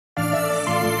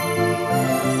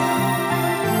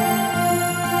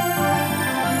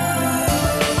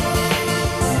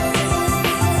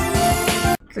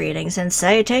Greetings and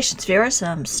salutations, viewers.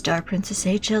 I'm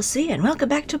StarPrincessHLC, and welcome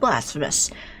back to Blasphemous.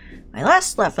 When I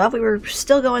last left off, we were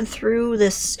still going through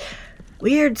this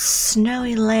weird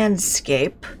snowy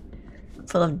landscape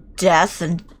full of death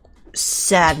and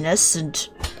sadness and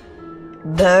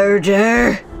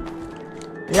murder.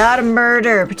 A lot of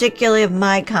murder, particularly of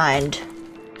my kind.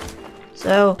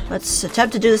 So, let's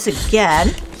attempt to do this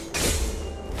again.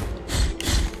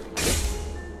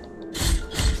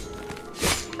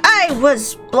 I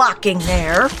was blocking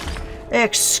there.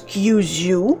 Excuse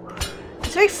you.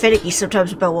 It's very finicky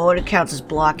sometimes about what counts as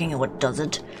blocking and what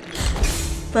doesn't.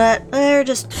 But we're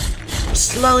just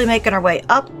slowly making our way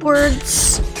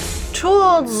upwards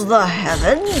towards the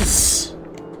heavens.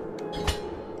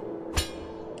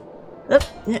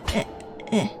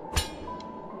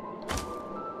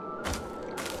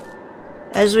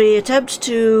 As we attempt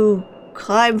to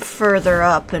climb further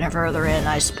up and further in,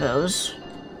 I suppose.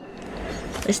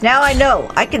 At least now I know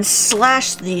I can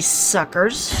slash these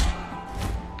suckers.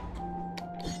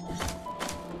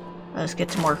 Let's get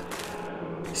to more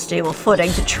stable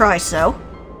footing to try so.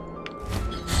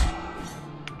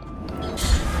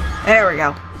 There we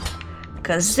go.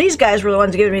 Because these guys were the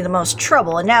ones giving me the most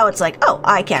trouble, and now it's like, oh,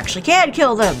 I actually can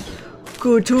kill them.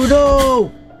 Good to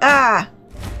know. Ah.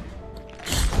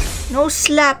 No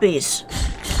slappies.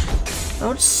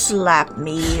 Don't slap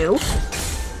me, you.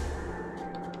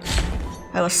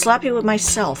 I will slap you with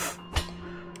myself.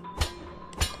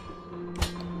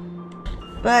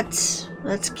 But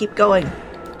let's keep going.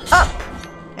 Up!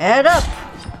 And up!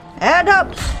 And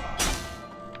up!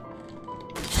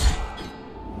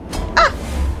 Ah!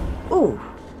 Ooh.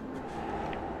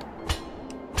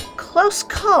 Close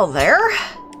call there.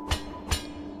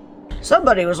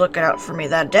 Somebody was looking out for me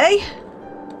that day.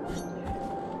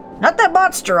 Not that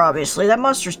monster, obviously. That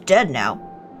monster's dead now.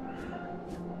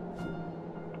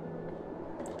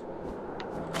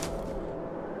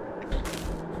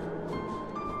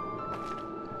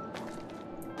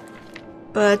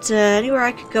 But anywhere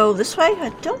I could go this way? I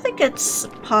don't think it's a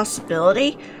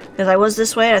possibility. Because I was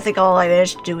this way, and I think all I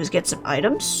managed to do was get some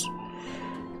items.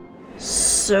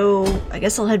 So, I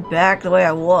guess I'll head back the way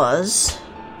I was.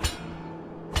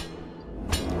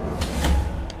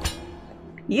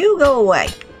 You go away.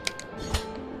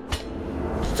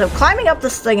 So, climbing up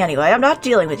this thing anyway, I'm not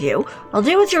dealing with you. I'll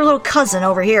deal with your little cousin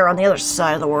over here on the other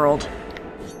side of the world.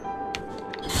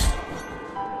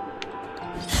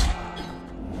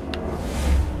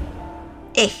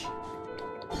 Eh. Hey,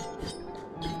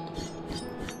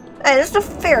 that's no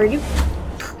fair.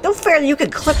 No fair that you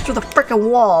can clip through the frickin'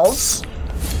 walls.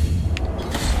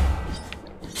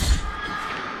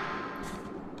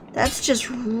 That's just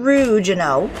rude, you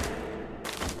know.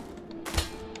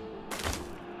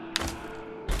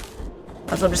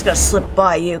 Also, I'm just gonna slip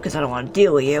by you because I don't want to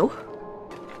deal with you.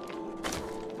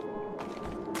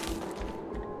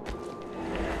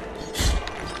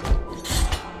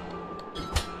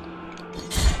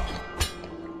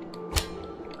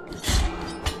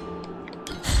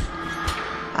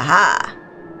 Aha!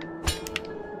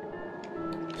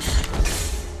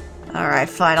 Alright,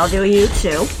 fine, I'll do you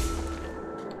too.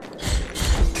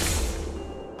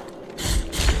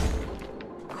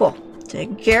 Cool.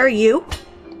 Taking care of you.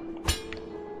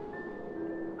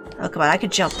 Oh, come on, I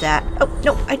could jump that. Oh,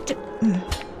 no, I did.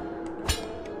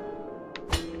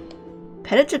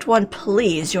 Penitent one,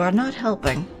 please, you are not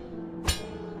helping.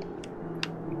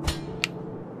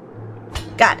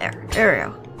 Got there. There we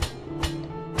go.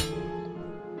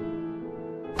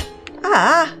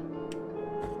 Ah!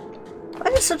 Why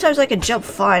do sometimes I can jump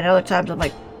fine, other times I'm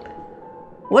like,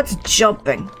 what's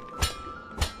jumping?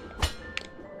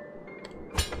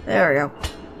 There we go.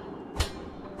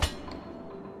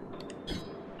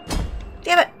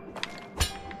 Damn it!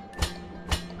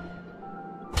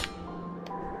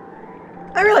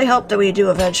 I really hope that we do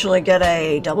eventually get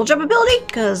a double jump ability,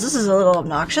 because this is a little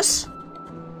obnoxious.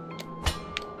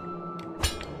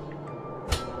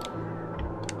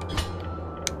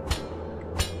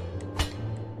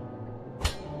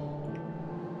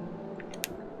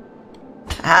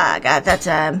 Ah, got that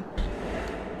time.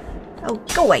 Oh,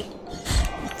 go away.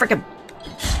 Frickin'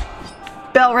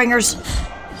 bell ringers.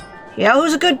 You know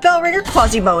who's a good bell ringer?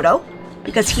 Quasimodo.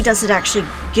 Because he doesn't actually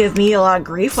give me a lot of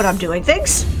grief when I'm doing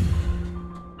things.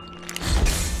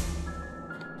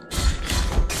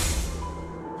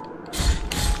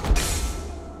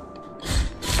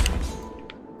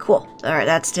 Cool. Alright,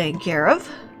 that's taken care of.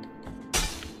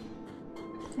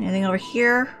 Anything over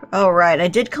here? Oh, right. I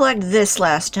did collect this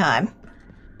last time.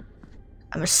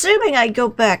 I'm assuming I go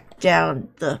back down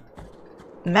the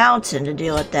mountain to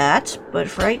deal with that, but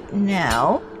for right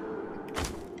now...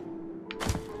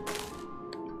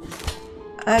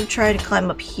 I'm trying to climb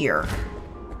up here.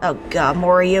 Oh god,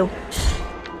 more of you.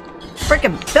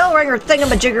 Frickin' bell ringer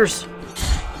thingamajiggers!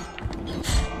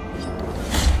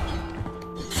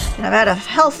 And I'm out of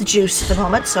health juice at the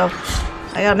moment, so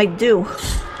I gotta make do.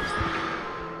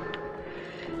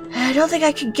 I don't think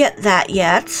I can get that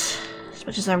yet, as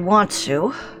much as I want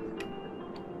to.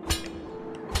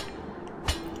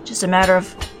 Just a matter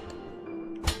of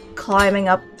climbing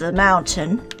up the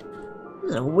mountain.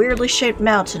 This is a weirdly shaped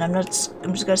mountain, I'm just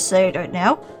gonna say it right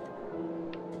now.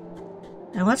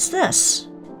 And what's this?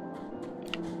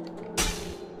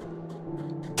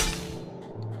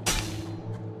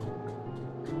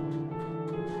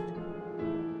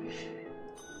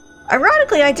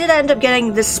 Ironically, I did end up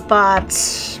getting this spot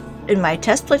in my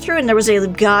test playthrough, and there was a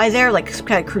guy there, like some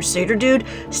kind of crusader dude,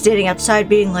 standing outside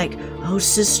being like, "Oh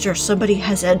sister, somebody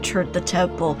has entered the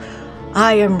temple.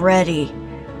 I am ready."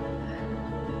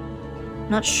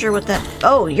 Not sure what that...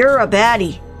 Oh, you're a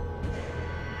baddie.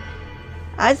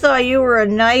 I thought you were a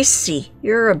nicey.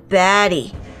 You're a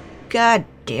baddie. God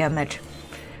damn it.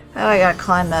 Oh, I gotta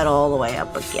climb that all the way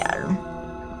up again.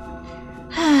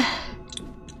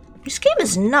 This game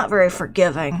is not very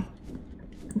forgiving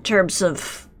in terms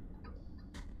of,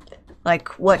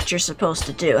 like, what you're supposed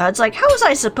to do. It's like, how was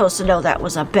I supposed to know that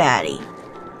was a baddie?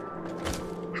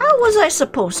 How was I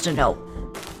supposed to know?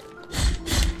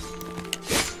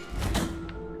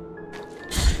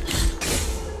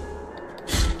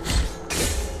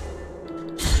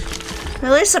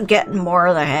 At least I'm getting more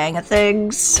of the hang of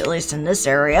things, at least in this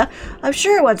area. I'm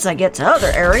sure once I get to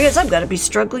other areas, I'm gonna be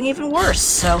struggling even worse,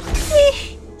 so...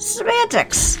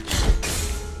 semantics.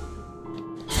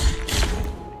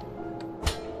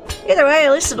 Either way,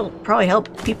 at least it'll probably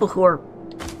help people who are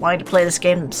wanting to play this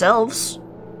game themselves.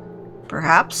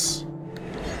 Perhaps.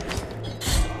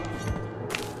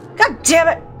 God damn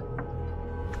it!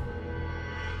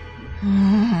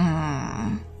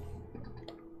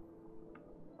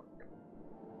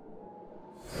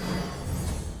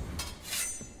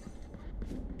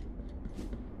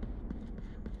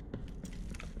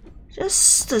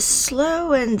 Just a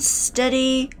slow and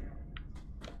steady...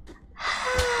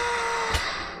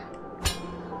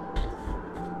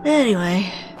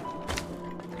 Anyway...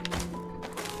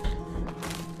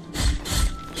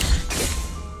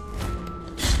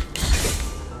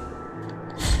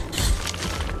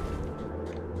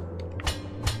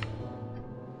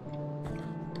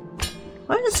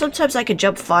 Why is it sometimes I can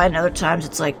jump fine and other times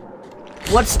it's like...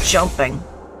 What's jumping?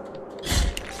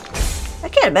 I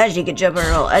can't imagine you could jump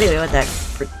very well anyway with that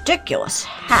ridiculous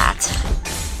hat.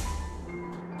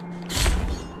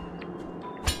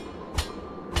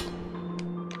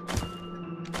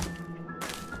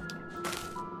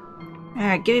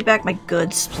 Alright, give me back my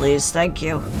goods, please. Thank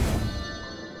you.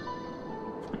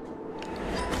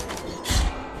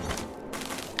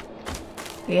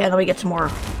 Yeah, then we get some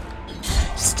more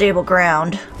stable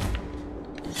ground.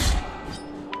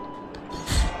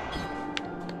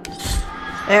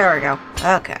 There we go.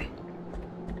 Okay.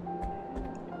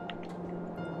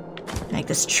 Make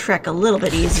this trek a little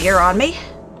bit easier on me.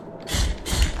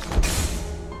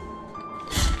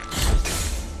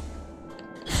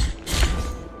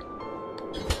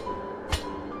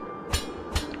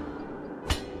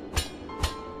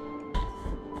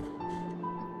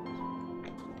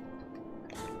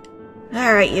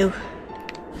 Alright, you.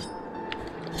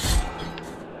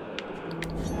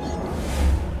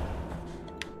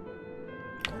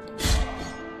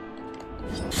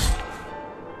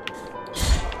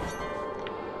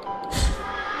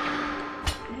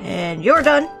 And you're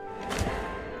done.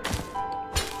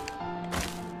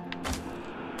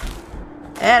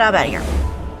 And I'm out of here.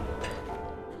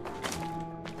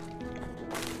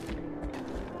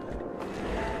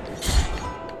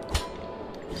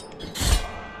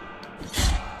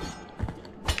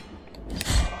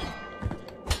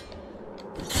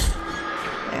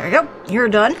 There we go. You're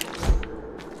done.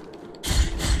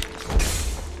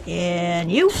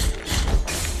 And you.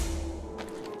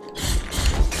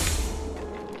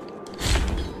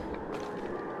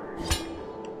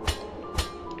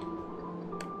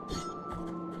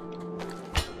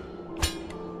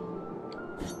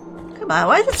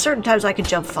 Why is it certain times I can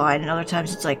jump fine and other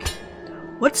times it's like,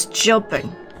 what's jumping?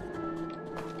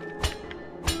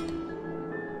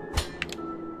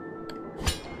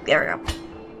 There we go.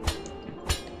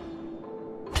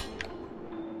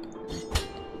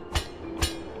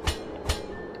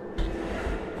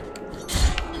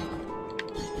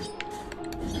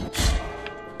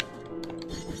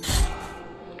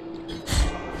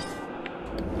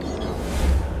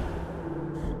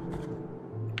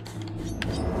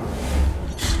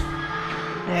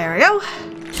 There we go.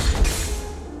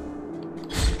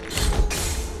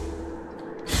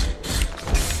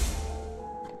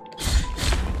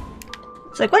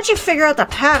 like once you figure out the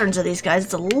patterns of these guys,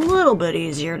 it's a little bit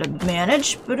easier to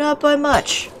manage, but not by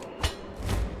much.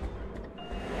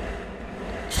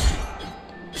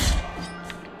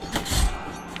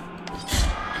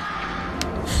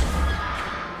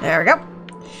 There we go.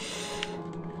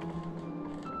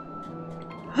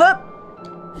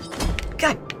 Hup!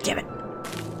 God damn it.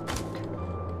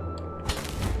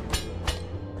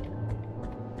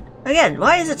 Again,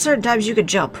 why is it certain times you can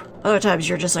jump? Other times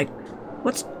you're just like,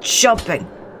 what's jumping?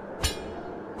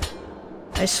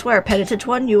 I swear, penitent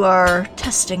one, you are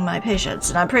testing my patience,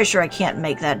 and I'm pretty sure I can't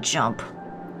make that jump.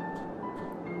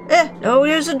 No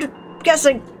use in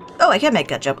guessing. Oh, I can make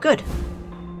that jump. Good.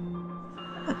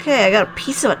 Okay, I got a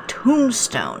piece of a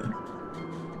tombstone.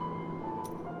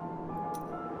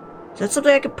 Is that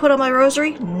something I could put on my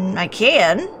rosary? I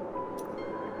can.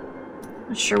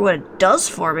 Not sure what it does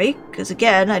for me, because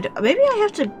again, maybe I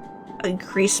have to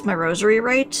increase my rosary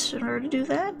rate in order to do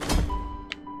that?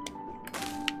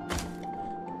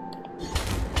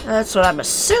 That's what I'm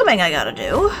assuming I gotta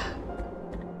do.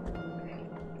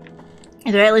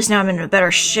 Either at least now I'm in a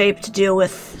better shape to deal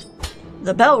with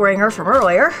the bell ringer from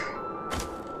earlier.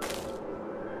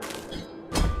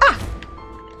 Ah!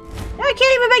 I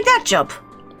can't even make that jump.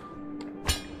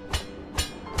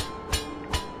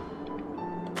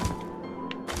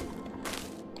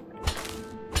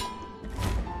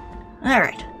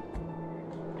 Alright.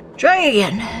 Try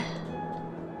again.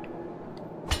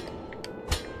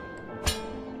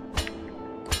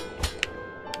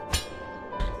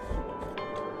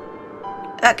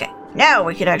 Okay, now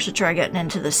we could actually try getting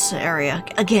into this area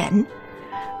again,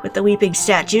 with the weeping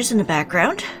statues in the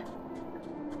background.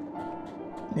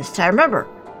 This time, remember,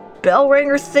 bell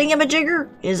ringer thingamajigger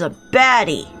is a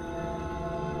baddie.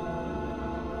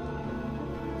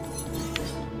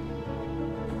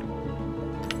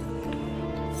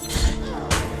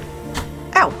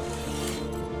 Ow!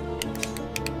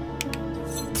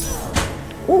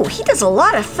 Ooh, he does a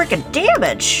lot of freaking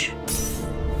damage.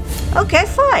 Okay,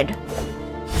 fine.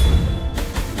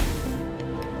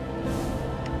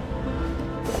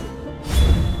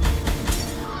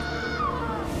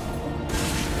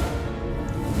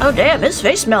 Oh damn, his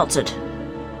face melted.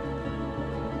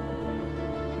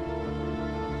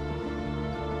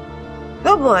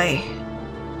 Oh boy.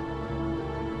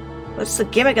 What's the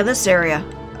gimmick of this area?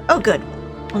 Oh good.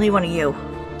 Only one of you.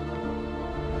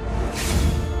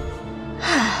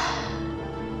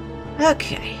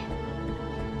 Okay.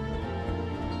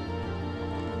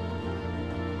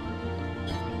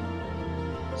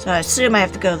 So I assume I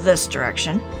have to go this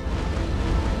direction.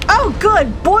 Oh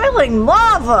good! Boiling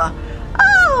lava!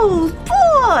 Oh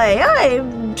boy!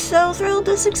 I'm so thrilled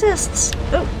this exists.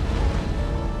 Oh.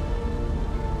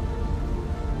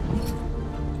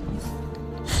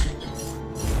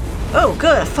 Oh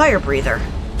good, a fire breather.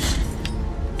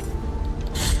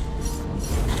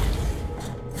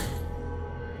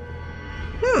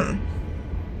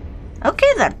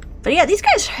 Okay then. But yeah, these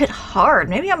guys hit hard.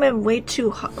 Maybe I'm in way too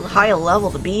high a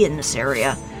level to be in this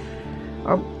area.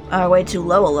 Or way too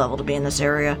low a level to be in this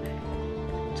area.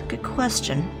 It's a good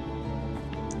question.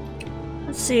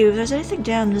 Let's see if there's anything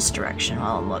down this direction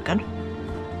while I'm looking.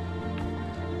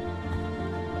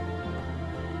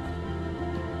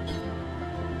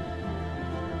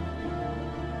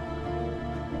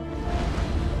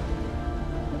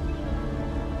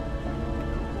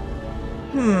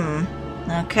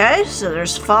 Okay, so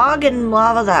there's fog and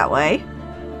lava that way.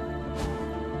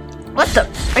 What the?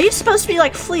 Are you supposed to be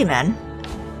like flea men?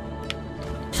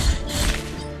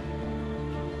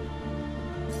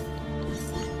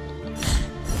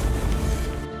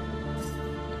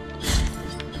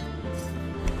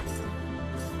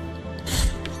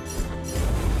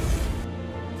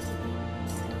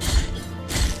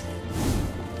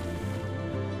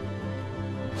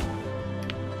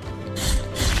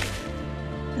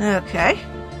 Okay.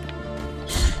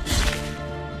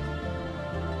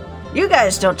 You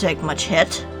guys don't take much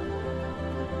hit.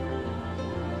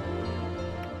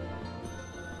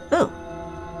 Oh.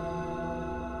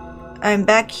 I'm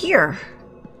back here.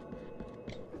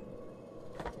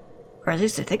 Or at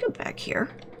least I think I'm back here.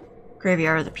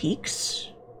 Graveyard of the Peaks.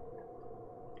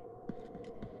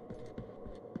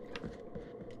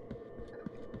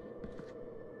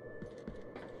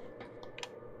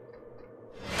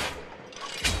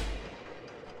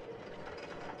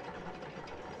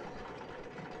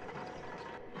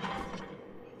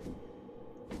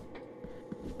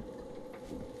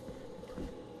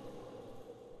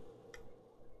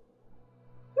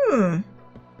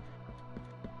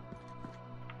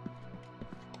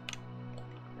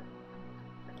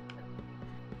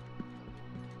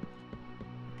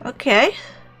 Okay.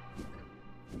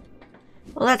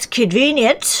 Well, that's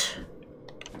convenient.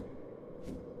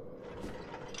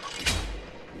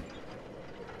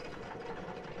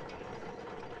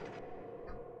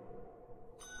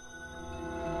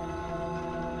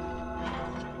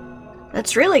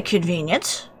 That's really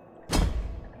convenient.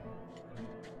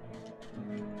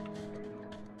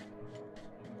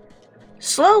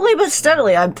 Slowly but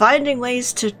steadily, I'm finding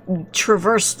ways to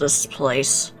traverse this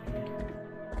place.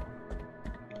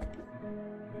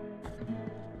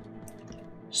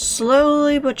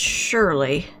 Slowly but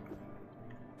surely.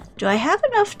 Do I have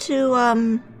enough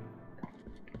to,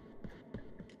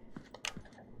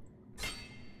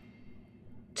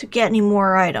 get any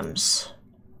more items?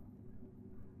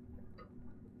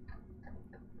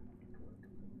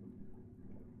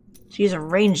 To use a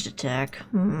ranged attack.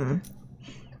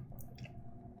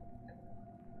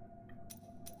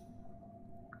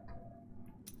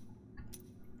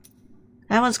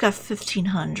 That one's got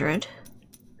 1,500.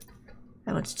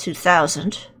 That one's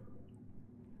 2,000.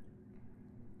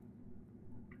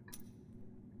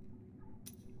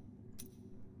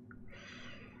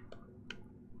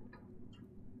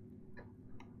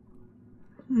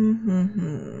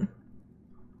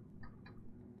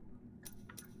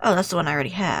 Oh, that's the one I already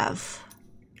have.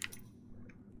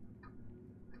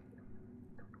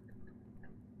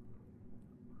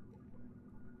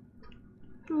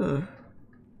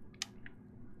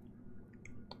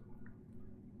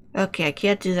 Okay, I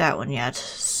can't do that one yet,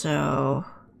 so...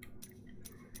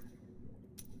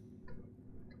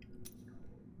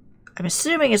 I'm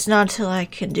assuming it's not until I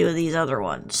can do these other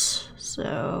ones,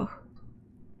 so...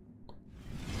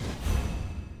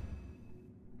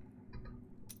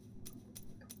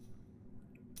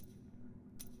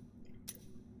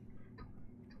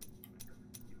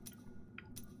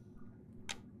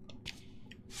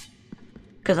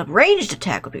 Because a ranged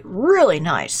attack would be really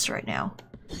nice right now.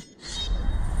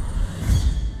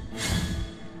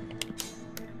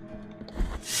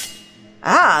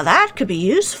 Ah, that could be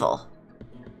useful.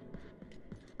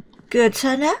 Good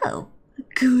to know.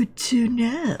 Good to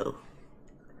know.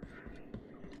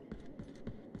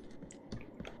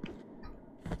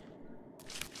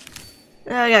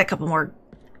 I got a couple more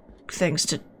things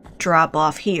to drop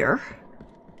off here.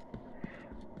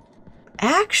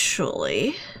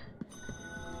 Actually,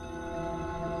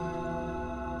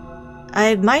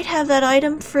 I might have that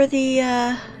item for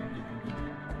the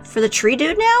tree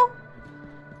dude now?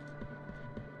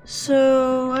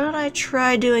 So, why don't I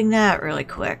try doing that really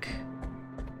quick?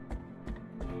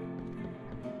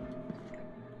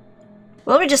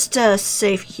 Well, let me just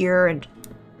save here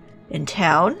in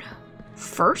town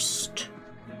first.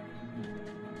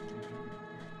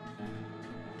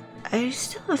 I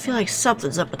still feel like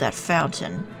something's up with that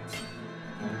fountain.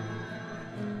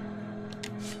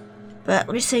 But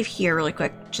let me save here really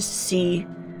quick, just to see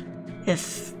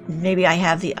if maybe I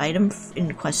have the item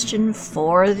in question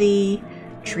for the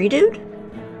tree dude?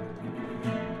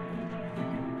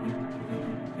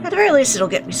 At the very least, it'll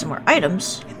get me some more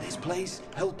items. In this place,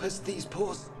 help us these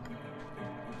poor...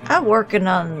 I'm working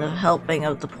on the helping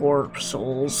of the poor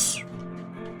souls.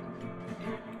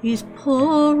 These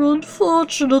poor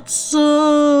unfortunate souls.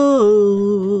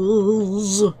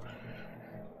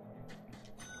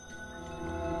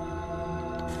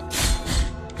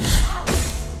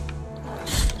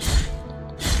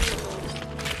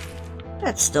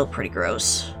 That's still pretty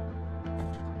gross.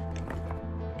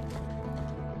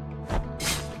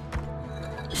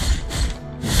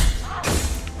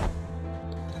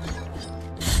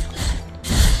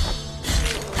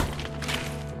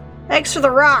 Thanks for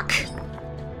the rock!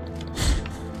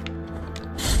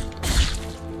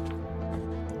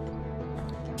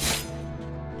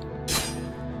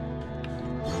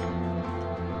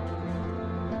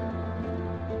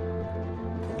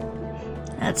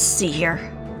 Let's see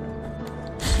here.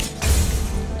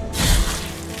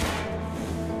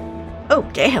 Oh,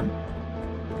 damn.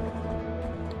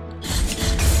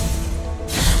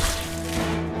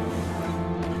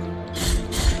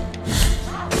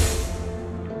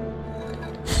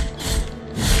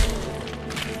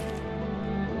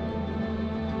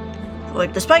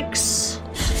 Avoid the spikes.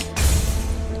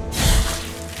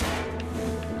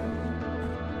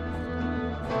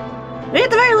 I mean, at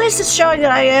the very least, it's showing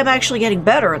that I am actually getting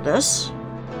better at this.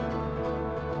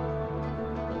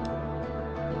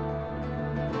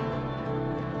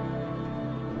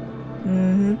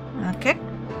 Okay.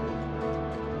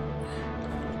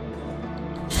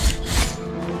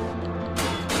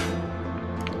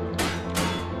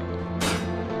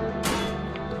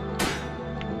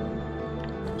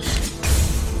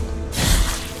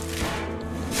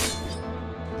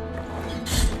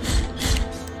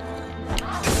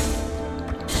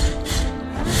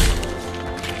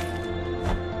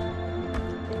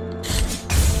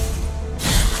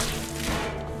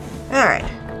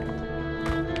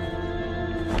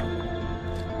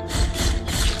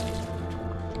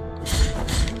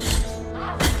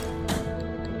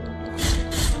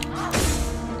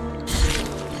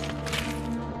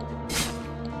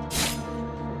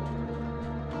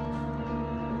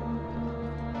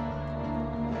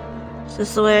 Is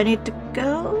this the way I need to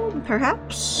go?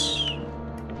 Perhaps?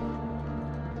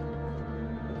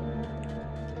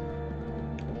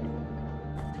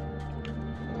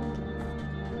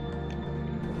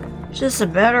 It's just a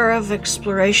matter of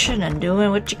exploration and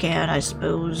doing what you can, I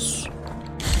suppose.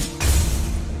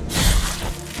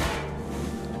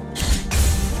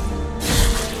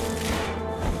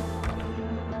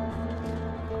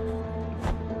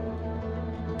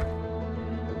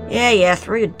 Yeah,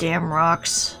 throw your damn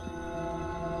rocks.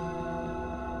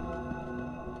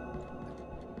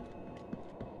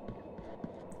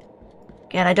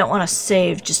 Again, I don't want to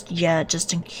save just yet,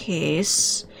 just in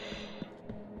case.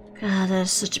 God, that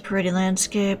is such a pretty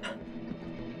landscape.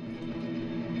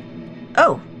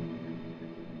 Oh!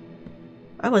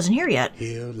 I wasn't here yet.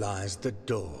 Here lies the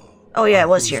door. Oh yeah, I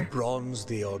was here. Bronze,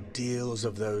 the ordeals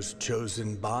of those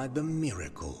chosen by the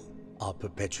miracle are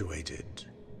perpetuated.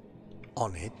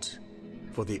 On it,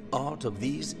 for the art of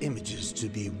these images to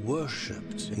be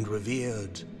worshipped and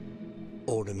revered,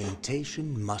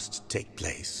 ornamentation must take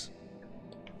place.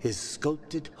 His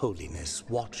sculpted holiness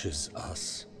watches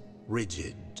us,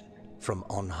 rigid, from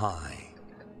on high.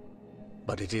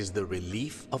 But it is the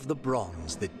relief of the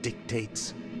bronze that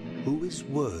dictates who is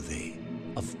worthy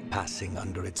of passing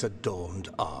under its adorned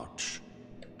arch.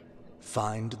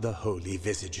 Find the holy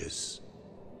visages,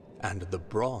 and the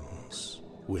bronze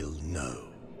will know.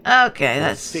 Okay,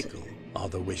 that's... Fickle are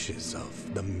the wishes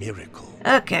of the miracle.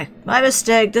 Okay, my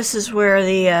mistake. This is where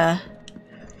the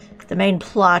main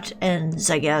plot ends,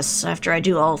 I guess, after I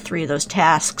do all 3 of those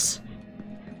tasks.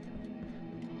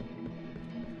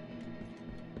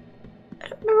 I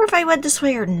don't remember if I went this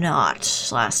way or not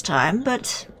last time,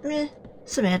 but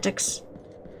semantics.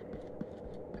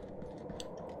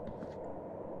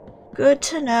 Good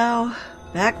to know.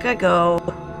 Back I go.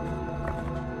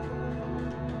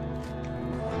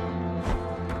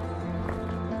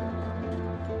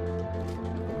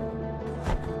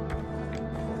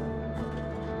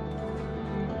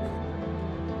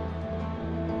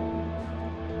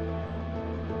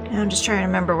 I'm just trying to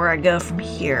remember where I go from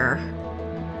here.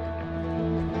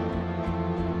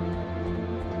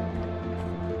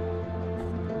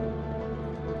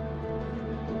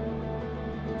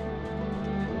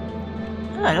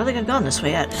 Oh, I don't think I've gone this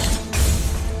way yet.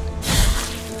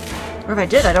 Or if I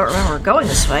did, I don't remember going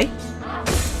this way.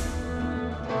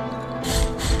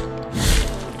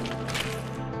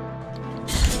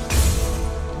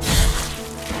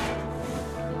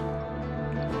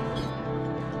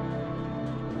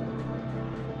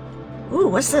 Ooh,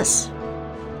 what's this?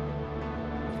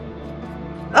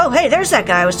 Oh, hey, there's that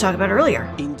guy I was talking about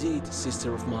earlier. Indeed,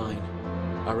 sister of mine.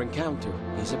 Our encounter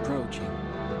is approaching.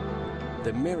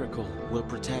 The miracle will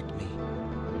protect me.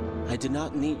 I do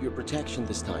not need your protection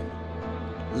this time.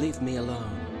 Leave me alone.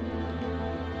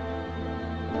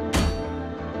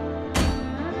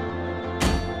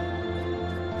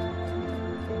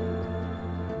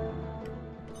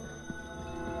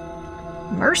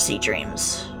 Mercy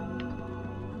dreams.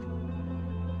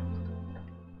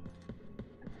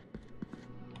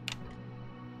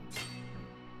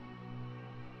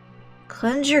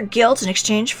 Cleanse your guilt in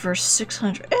exchange for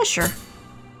 600. Eh, sure.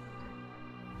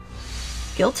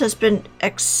 Guilt has been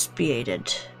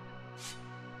expiated.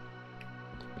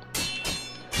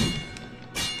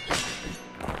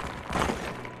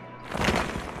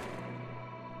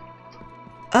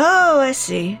 Oh, I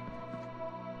see.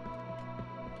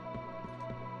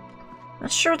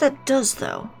 Not sure what that does,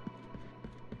 though.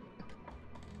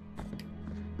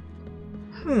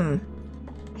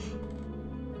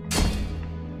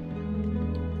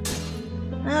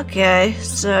 Okay,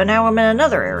 so now I'm in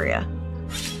another area.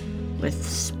 With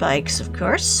spikes, of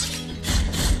course.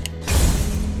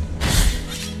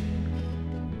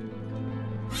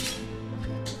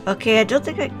 Okay, I don't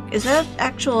think I... Is that an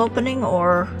actual opening,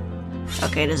 or...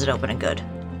 Okay, it is an opening, good.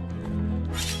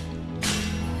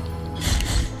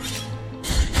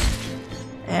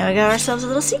 And we got ourselves a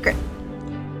little secret.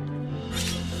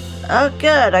 Oh,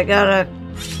 good, I got a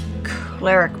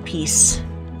cleric piece.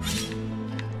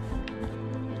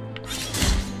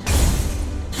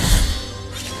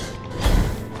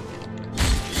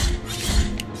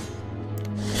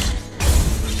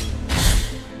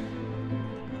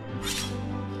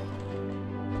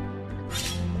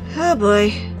 Oh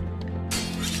boy.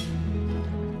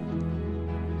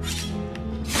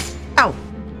 Ow.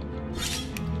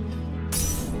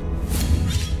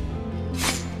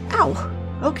 Ow.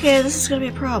 Okay, this is gonna be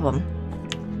a problem.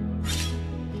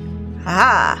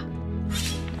 Ah.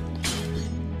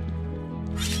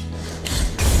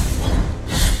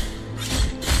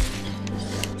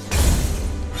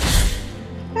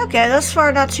 Okay, thus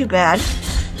far not too bad.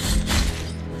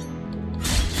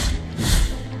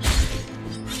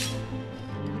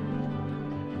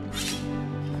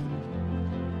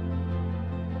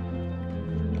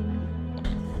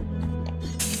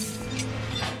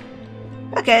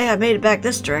 Okay, I made it back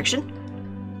this direction.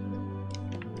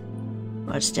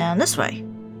 What's down this way?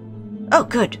 Oh,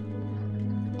 good.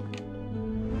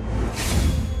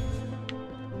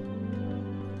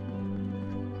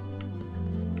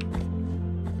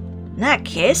 In that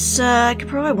case, I could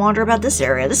probably wander about this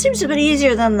area. This seems a bit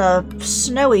easier than the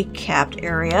snowy capped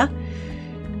area.